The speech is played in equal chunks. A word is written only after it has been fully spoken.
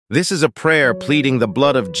This is a prayer pleading the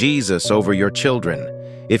blood of Jesus over your children.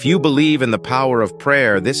 If you believe in the power of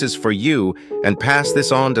prayer, this is for you, and pass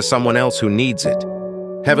this on to someone else who needs it.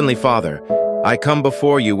 Heavenly Father, I come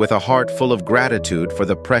before you with a heart full of gratitude for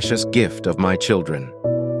the precious gift of my children.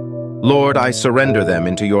 Lord, I surrender them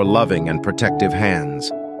into your loving and protective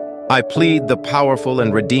hands. I plead the powerful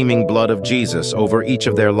and redeeming blood of Jesus over each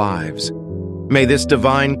of their lives. May this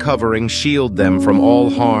divine covering shield them from all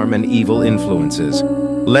harm and evil influences.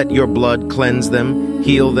 Let your blood cleanse them,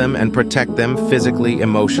 heal them, and protect them physically,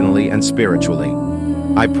 emotionally, and spiritually.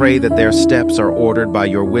 I pray that their steps are ordered by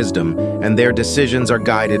your wisdom and their decisions are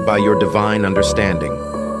guided by your divine understanding.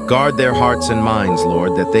 Guard their hearts and minds,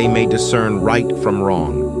 Lord, that they may discern right from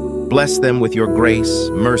wrong. Bless them with your grace,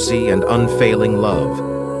 mercy, and unfailing love.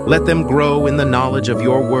 Let them grow in the knowledge of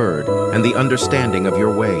your word and the understanding of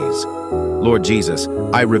your ways. Lord Jesus,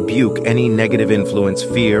 I rebuke any negative influence,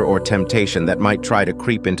 fear, or temptation that might try to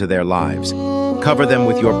creep into their lives. Cover them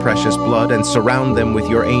with your precious blood and surround them with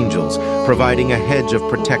your angels, providing a hedge of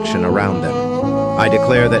protection around them. I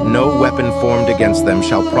declare that no weapon formed against them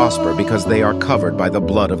shall prosper because they are covered by the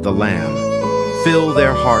blood of the Lamb. Fill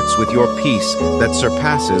their hearts with your peace that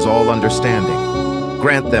surpasses all understanding.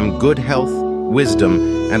 Grant them good health,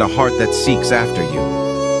 wisdom, and a heart that seeks after you.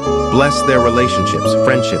 Bless their relationships,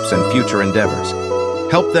 friendships, and future endeavors.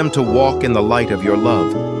 Help them to walk in the light of your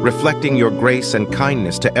love, reflecting your grace and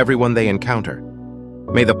kindness to everyone they encounter.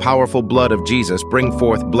 May the powerful blood of Jesus bring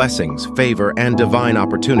forth blessings, favor, and divine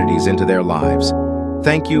opportunities into their lives.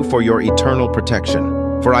 Thank you for your eternal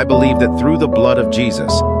protection, for I believe that through the blood of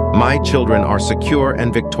Jesus, my children are secure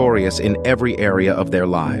and victorious in every area of their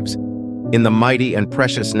lives. In the mighty and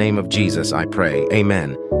precious name of Jesus, I pray.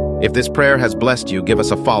 Amen. If this prayer has blessed you, give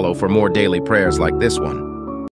us a follow for more daily prayers like this one.